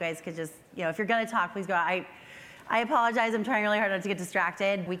back, if you guys could just, if you're gonna talk, please go out. I apologize, I'm trying really hard not to get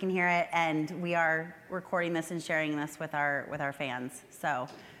distracted. We can hear it, and we are recording this and sharing this with our fans. So,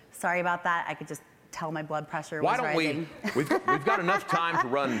 sorry about that. I could just tell my blood pressure was rising. We've got enough time to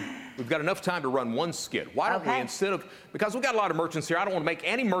run. We've got enough time to run one skit. Why don't we, instead of, because we've got a lot of merchants here, I don't want to make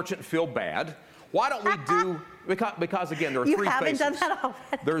any merchant feel bad. Why don't we do, because again, there are three faces. You haven't done that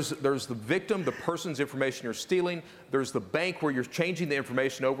already. There's the victim, the person's information you're stealing. There's the bank where you're changing the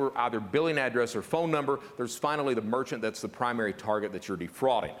information over, either billing address or phone number. There's finally the merchant that's the primary target that you're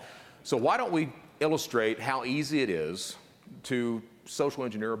defrauding. So why don't we illustrate how easy it is to social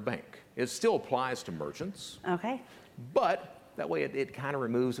engineer a bank? It still applies to merchants. Okay. But that way it kind of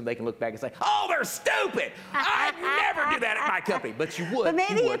removes them. They can look back and say, oh, they're stupid. I'd never do that at my company. But you would. But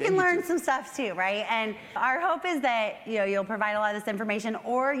maybe you can learn some stuff too, right? And our hope is that you'll provide a lot of this information,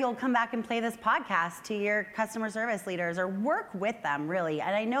 or you'll come back and play this podcast to your customer service leaders or work with them, really.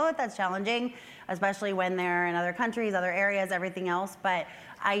 And I know that that's challenging, especially when they're in other countries, other areas, everything else. But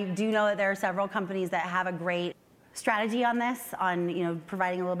I do know that there are several companies that have a great strategy on this, on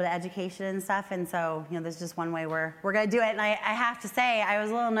providing a little bit of education and stuff, and so there's just one way we're gonna do it. And I have to say, I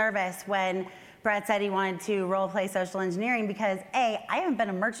was a little nervous when Brett said he wanted to role play social engineering because I haven't been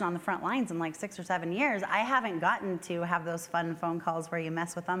a merchant on the front lines in like 6 or 7 years. I haven't gotten to have those fun phone calls where you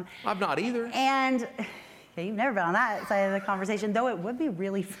mess with them. I've not either. And you've never been on that side of the conversation, though it would be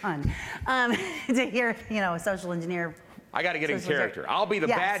really fun to hear a social engineer. I got to get in character. I'll be the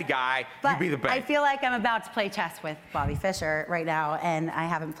bad guy, you be the bad. I feel like I'm about to play chess with Bobby Fischer right now, and I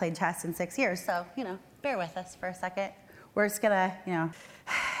haven't played chess in 6 years, so, bear with us for a second. We're just gonna,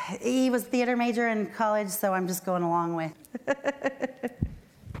 he was a theater major in college, so I'm just going along with.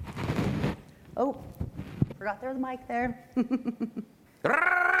 Oh, forgot there was a mic there. Ring!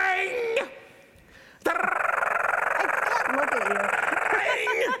 I can't look at you.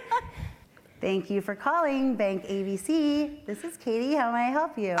 Ring! Thank you for calling Bank ABC. This is Katie. How may I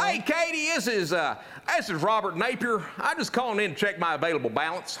help you? Hey, Katie, this is Robert Napier. I'm just calling in to check my available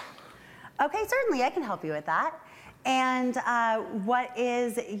balance. Okay, certainly. I can help you with that. And what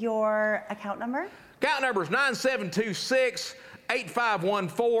is your account number? Account number is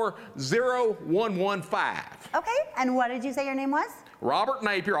 9726-8514-0115. Okay, and what did you say your name was? Robert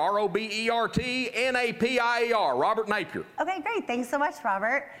Napier, RobertNapier. Robert Napier. Okay, great. Thanks so much,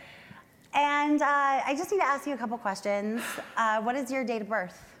 Robert. And I just need to ask you a couple questions. What is your date of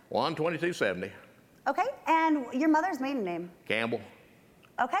birth? 1/22/70. Okay, and your mother's maiden name? Campbell.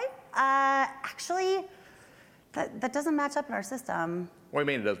 Okay, actually, that doesn't match up in our system. What do you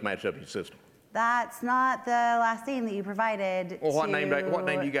mean it doesn't match up in your system? That's not the last name that you provided. Well, what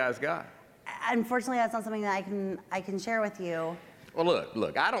name you guys got? Unfortunately, that's not something that I can share with you. Well,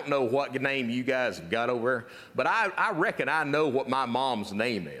 look, I don't know what name you guys have got over there, but I reckon I know what my mom's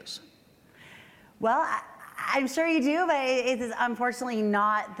name is. Well, I'm sure you do, but it is unfortunately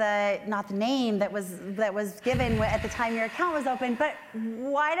not the name that was given at the time your account was open. But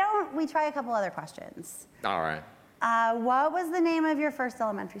why don't we try a couple other questions? All right. What was the name of your first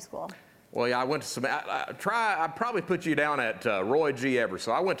elementary school? Well, yeah, I went to I probably put you down at Roy G. Evers,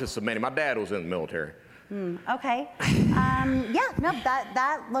 so I went to Samini. My dad was in the military. Okay. Yeah, no,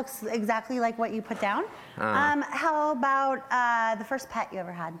 that looks exactly like what you put down. How about the first pet you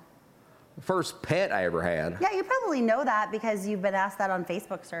ever had? The first pet I ever had? Yeah, you probably know that because you've been asked that on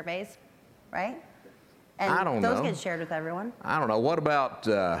Facebook surveys, right? And I don't know. Those get shared with everyone. I don't know. What about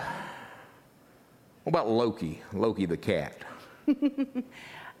Loki? Loki the cat.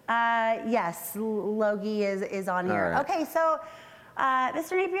 Yes, Logie is on here. Right. Okay, so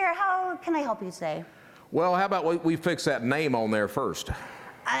Mr. Napier, how can I help you today? Well, how about we fix that name on there first?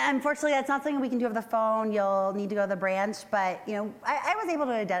 Unfortunately, that's not something we can do over the phone. You'll need to go to the branch, but I was able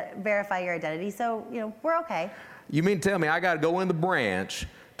to verify your identity, so we're okay. You mean to tell me I got to go in the branch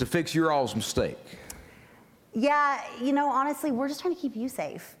to fix your all's mistake? Yeah, honestly, we're just trying to keep you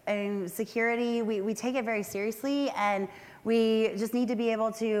safe. And security, we take it very seriously, and we just need to be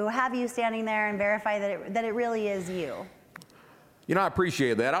able to have you standing there and verify that it really is you. You know, I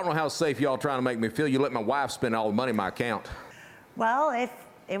appreciate that. I don't know how safe y'all trying to make me feel. You let my wife spend all the money in my account. Well, if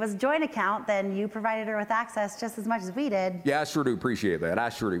it was a joint account, then you provided her with access just as much as we did. Yeah, I sure do appreciate that. I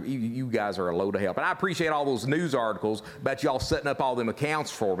sure do. You guys are a load of help. And I appreciate all those news articles about y'all setting up all them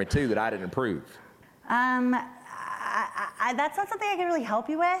accounts for me, too, that I didn't approve. That's not something I can really help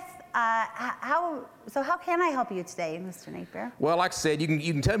you with. How can I help you today, Mr. Napier? Well, like I said, you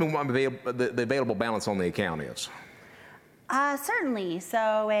can tell me what the available balance on the account is. Certainly.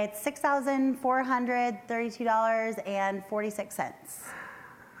 So it's $6,432.46.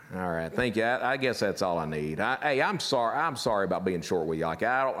 All right, thank you. I guess that's all I need. Hey, I'm sorry about being short with you. Like,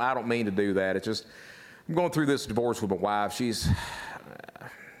 I don't mean to do that. It's just I'm going through this divorce with my wife.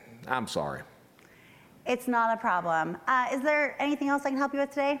 I'm sorry. It's not a problem. Is there anything else I can help you with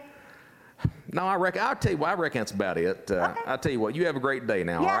today? No, I'll tell you what, I reckon that's about it. Okay. I'll tell you what, you have a great day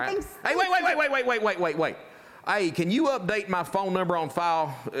now, Yeah, all right? thanks. Hey, wait. Hey, can you update my phone number on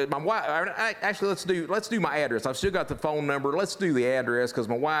file? My wife, actually, let's do my address. I've still got the phone number. Let's do the address, because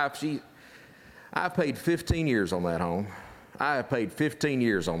my wife, I've paid 15 years on that home. I have paid 15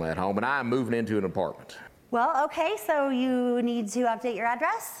 years on that home, and I'm moving into an apartment. Well, okay, so you need to update your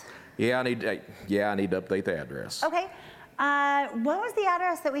address? Yeah, I need to update the address. Okay. What was the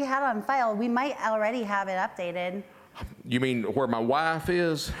address that we had on file? We might already have it updated. You mean where my wife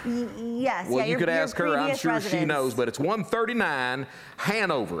is? Yes. Well, yeah, you could ask her. I'm sure residence. she knows, but it's 139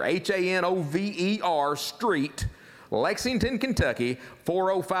 Hanover, Hanover Street, Lexington, Kentucky,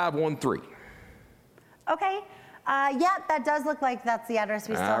 40513. Okay. Yeah, that does look like that's the address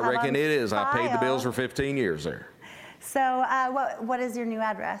we still have on I reckon it is. file. I paid the bills for 15 years there. So what is your new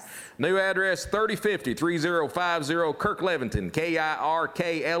address? New address, 3050 3050 Kirk Levington,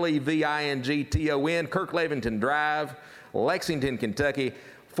 KirkLevington, Kirk Levington Drive, Lexington, Kentucky,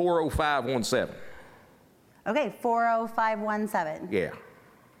 40517. Okay, 40517. Yeah.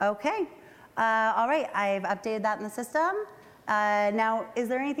 Okay. All right, I've updated that in the system. Now, is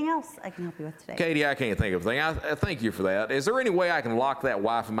there anything else I can help you with today? Katie, I can't think of anything. I thank you for that. Is there any way I can lock that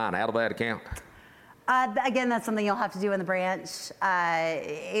wife of mine out of that account? Again, that's something you'll have to do in the branch.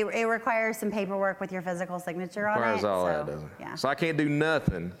 It requires some paperwork with your physical signature on it. Requires all that, doesn't it? Yeah. So I can't do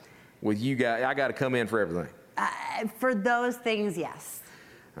nothing with you guys. I got to come in for everything. For those things, yes.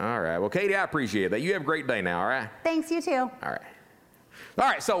 All right. Well, Katie, I appreciate that. You have a great day now, all right? Thanks, you too. All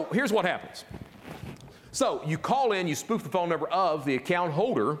right, so here's what happens. So you call in, you spoof the phone number of the account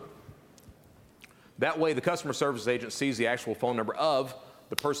holder. That way the customer service agent sees the actual phone number of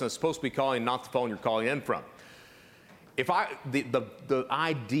the person that's supposed to be calling, not the phone you're calling in from. The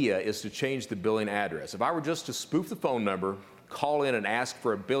idea is to change the billing address. If I were just to spoof the phone number, call in and ask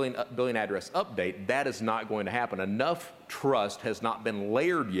for a billing address update, that is not going to happen. Enough trust has not been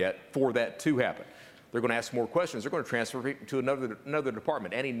layered yet for that to happen. They're going to ask more questions. They're going to transfer it to another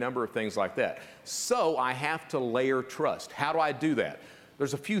department, any number of things like that. So I have to layer trust. How do I do that?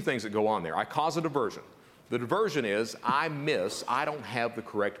 There's a few things that go on there. I cause a diversion. The diversion is I don't have the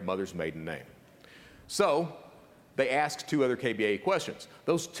correct mother's maiden name. So they ask 2 other KBA questions.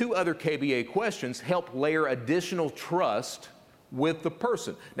 Those 2 other KBA questions help layer additional trust with the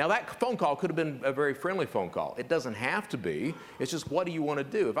person. Now that phone call could have been a very friendly phone call. It doesn't have to be. It's just, what do you want to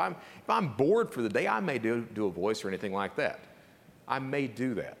do? If I'm bored for the day, I may do a voice or anything like that. I may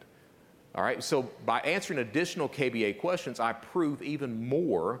do that. All right, so by answering additional KBA questions, I prove even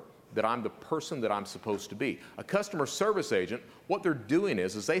more that I'm the person that I'm supposed to be. A customer service agent, what they're doing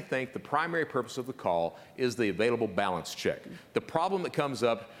is they think the primary purpose of the call is the available balance check. The problem that comes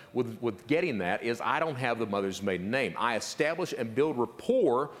up with getting that is I don't have the mother's maiden name. I establish and build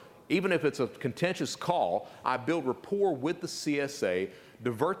rapport, even if it's a contentious call, I build rapport with the CSA,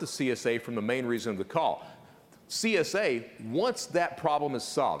 divert the CSA from the main reason of the call. CSA, once that problem is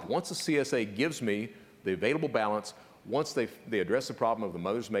solved, once the CSA gives me the available balance, once they address the problem of the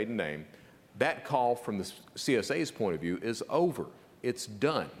mother's maiden name, that call from the CSA's point of view is over. It's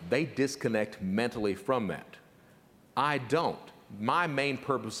done. They disconnect mentally from that. I don't. My main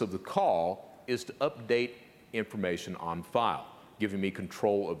purpose of the call is to update information on file, giving me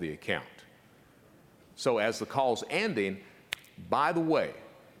control of the account. So as the call's ending, by the way,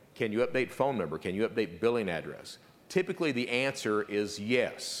 can you update phone number? Can you update billing address? Typically the answer is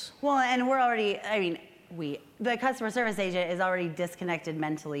yes. Well, and we're already, the customer service agent is already disconnected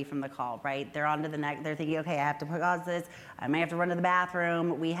mentally from the call, right? They're on to the next, they're thinking, okay, I have to pause this, I may have to run to the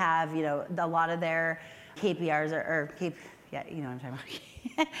bathroom. We have, a lot of their KPRs yeah, you know what I'm talking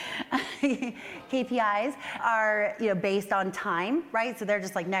about. KPIs are, based on time, right? So they're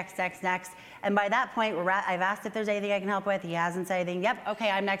just like next, next, next. And by that point, I've asked if there's anything I can help with. He hasn't said anything. Yep, okay,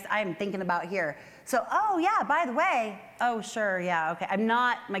 I'm next. I'm thinking about here. So, oh yeah, by the way, oh sure, yeah, okay.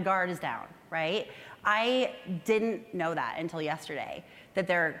 My guard is down, right? I didn't know that until yesterday, that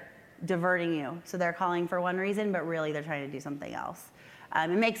they're diverting you. So they're calling for one reason, but really they're trying to do something else. It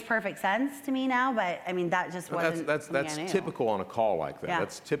makes perfect sense to me now, but I mean, that just wasn't. That's typical on a call like that. Yeah.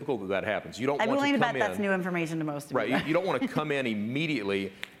 That's typical that happens. You don't want to willing to come bet in. that's new information to most of Right. you. You don't want to come in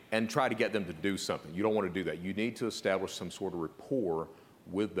immediately and try to get them to do something. You don't want to do that. You need to establish some sort of rapport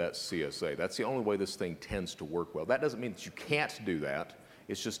with that CSA. That's the only way this thing tends to work well. That doesn't mean that you can't do that.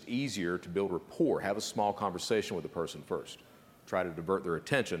 It's just easier to build rapport. Have a small conversation with the person first. Try to divert their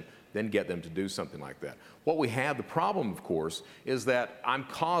attention, then get them to do something like that. What we have, the problem, of course, is that I'm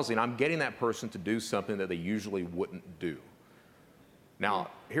getting that person to do something that they usually wouldn't do. Now,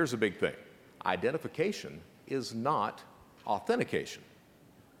 here's a big thing. Identification is not authentication.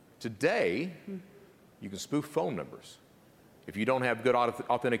 Today, you can spoof phone numbers. If you don't have good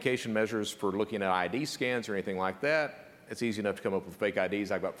authentication measures for looking at ID scans or anything like that, it's easy enough to come up with fake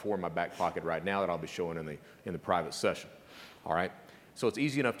IDs. I've got 4 in my back pocket right now that I'll be showing in the private session. All right? So it's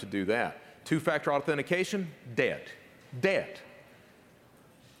easy enough to do that. 2-factor authentication, dead. Dead.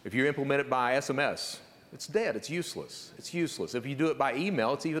 If you implement it by SMS, it's dead. It's useless. It's useless. If you do it by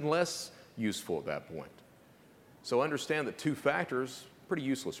email, it's even less useful at that point. So understand that 2 factors pretty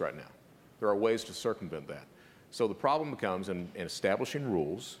useless right now. There are ways to circumvent that. So the problem becomes in establishing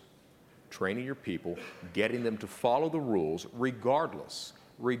rules, training your people, getting them to follow the rules regardless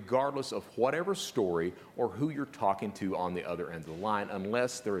of whatever story or who you're talking to on the other end of the line,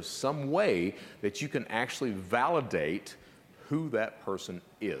 unless there is some way that you can actually validate who that person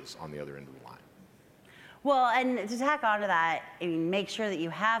is on the other end of the line. Well, and to tack onto that, I mean, make sure that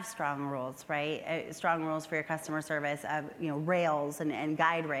you have strong rules, right? Strong rules for your customer service, rails and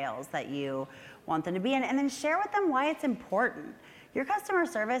guide rails that you want them to be in, and then share with them why it's important. Your customer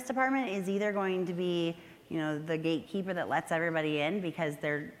service department is either going to be, the gatekeeper that lets everybody in because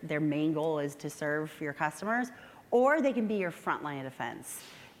their main goal is to serve your customers, or they can be your front line of defense.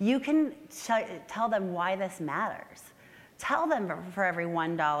 You can tell them why this matters. Tell them for every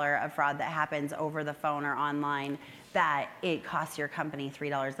 $1 of fraud that happens over the phone or online that it costs your company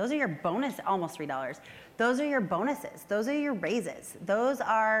 $3. Those are your bonus, almost $3. Those are your bonuses. Those are your raises.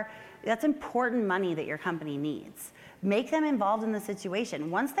 That's important money that your company needs. Make them involved in the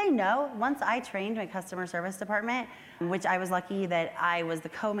situation. Once I trained my customer service department, which I was lucky that I was the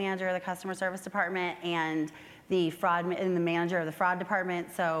co-manager of the customer service department and the manager of the fraud department,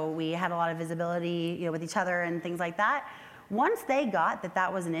 so we had a lot of visibility, with each other and things like that. Once they got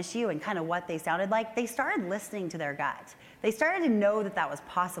that was an issue and kind of what they sounded like, they started listening to their gut. They started to know that was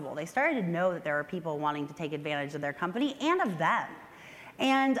possible. They started to know that there were people wanting to take advantage of their company and of them.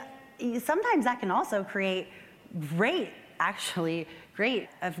 And sometimes that can also create a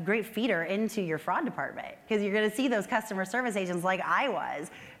great feeder into your fraud department, because you're going to see those customer service agents like I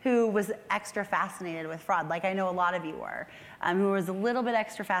was, who was extra fascinated with fraud, like I know a lot of you were, who was a little bit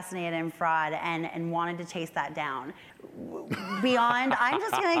extra fascinated in fraud and wanted to chase that down. Beyond, I'm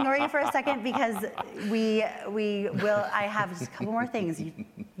just going to ignore you for a second because I have just a couple more things.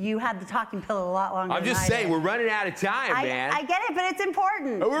 You had the talking pill a lot longer I'm just saying, we're running out of time, man. I get it, but it's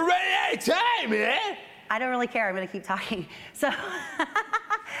important. We're running out of time, man. I don't really care. I'm going to keep talking. So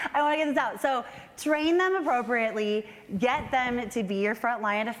I want to get this out. So train them appropriately. Get them to be your front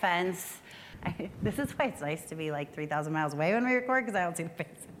line of defense. This is why it's nice to be like 3,000 miles away when we record, because I don't see the face.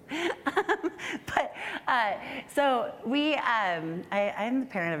 So I'm the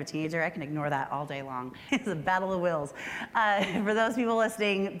parent of a teenager. I can ignore that all day long. It's a battle of wills. For those people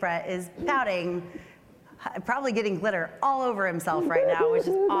listening, Brett is pouting, probably getting glitter all over himself right now, which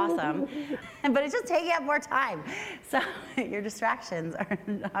is awesome. But it's just taking up more time. So your distractions are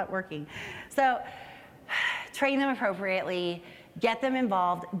not working. So train them appropriately. Get them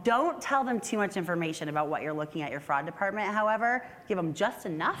involved. Don't tell them too much information about what you're looking at your fraud department, however. Give them just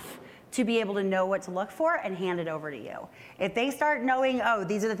enough to be able to know what to look for and hand it over to you. If they start knowing, oh,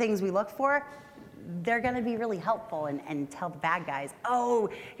 these are the things we look for, they're going to be really helpful and tell the bad guys, oh,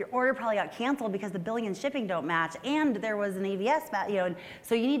 your order probably got canceled because the billing and shipping don't match, and there was an AVS,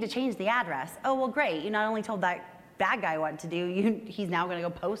 so you need to change the address. Oh, well, great. You not only told that bad guy what to do, he's now going to go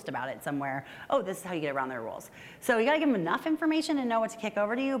post about it somewhere. Oh, this is how you get around their rules. So you got to give them enough information and know what to kick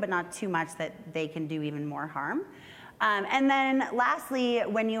over to you, but not too much that they can do even more harm. And then lastly,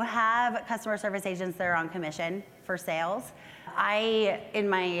 when you have customer service agents that are on commission for sales, In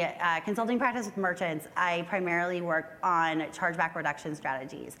my consulting practice with merchants, I primarily work on chargeback reduction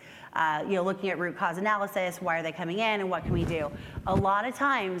strategies. Looking at root cause analysis, why are they coming in, and what can we do? A lot of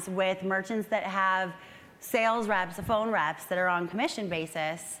times with merchants that have sales reps, phone reps that are on commission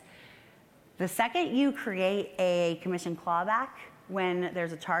basis, the second you create a commission clawback when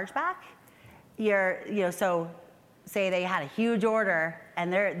there's a chargeback, so say they had a huge order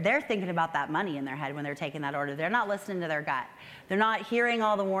and they're thinking about that money in their head when they're taking that order. They're not listening to their gut. They're not hearing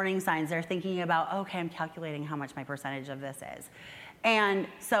all the warning signs. They're thinking about, okay, I'm calculating how much my percentage of this is. And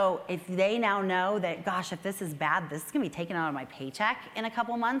so if they now know that, gosh, if this is bad, this is gonna be taken out of my paycheck in a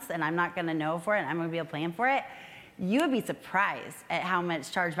couple months and I'm not gonna know for it and I'm gonna be able to plan for it, you would be surprised at how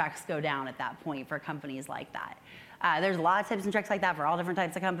much chargebacks go down at that point for companies like that. There's a lot of tips and tricks like that for all different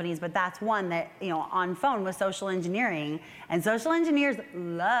types of companies, but that's one that, on phone with social engineering. And social engineers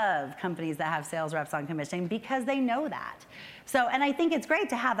love companies that have sales reps on commission because they know that. So, and I think it's great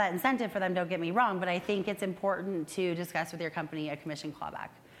to have that incentive for them, don't get me wrong, but I think it's important to discuss with your company a commission clawback.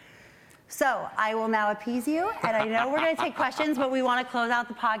 So I will now appease you, and I know we're going to take questions, but we want to close out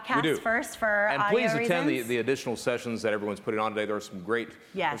the podcast first for and audio please attend reasons. the additional sessions that everyone's putting on today. There's some great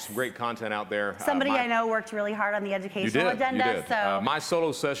content out there. Somebody I know worked really hard on the educational agenda. You did. So my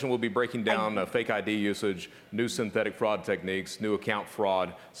solo session will be breaking down fake ID usage, new synthetic fraud techniques, new account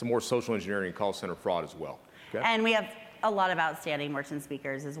fraud, some more social engineering and call center fraud as well. Okay? And we have a lot of outstanding merchant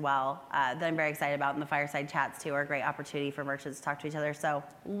speakers as well that I'm very excited about, and the fireside chats too are a great opportunity for merchants to talk to each other. So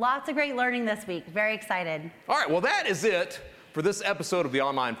lots of great learning this week. Very excited. All right, well that is it for this episode of the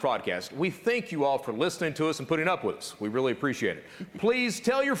Online Fraudcast. We thank you all for listening to us and putting up with us. We really appreciate it. Please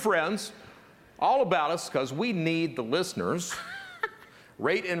tell your friends all about us because we need the listeners.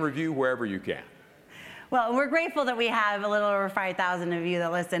 Rate and review wherever you can. Well, we're grateful that we have a little over 5,000 of you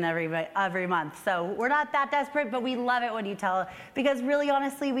that listen every month. So we're not that desperate, but we love it when you tell, because really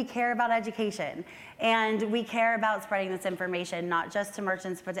honestly, we care about education. And we care about spreading this information, not just to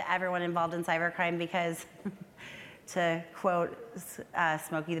merchants, but to everyone involved in cybercrime, because to quote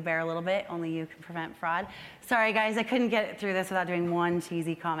Smokey the Bear a little bit, only you can prevent fraud. Sorry guys, I couldn't get through this without doing one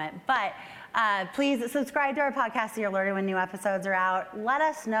cheesy comment. But please subscribe to our podcast so you're alerted when new episodes are out. Let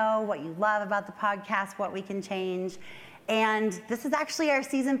us know what you love about the podcast, what we can change. And this is actually our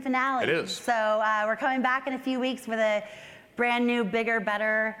season finale. It is. So we're coming back in a few weeks with a brand new, bigger,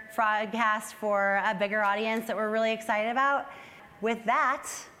 better fraudcast for a bigger audience that we're really excited about. With that.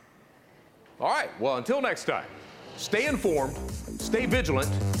 All right, well, until next time, stay informed, stay vigilant,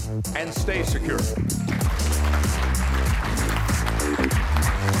 and stay secure.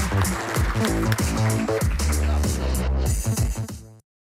 Thank you.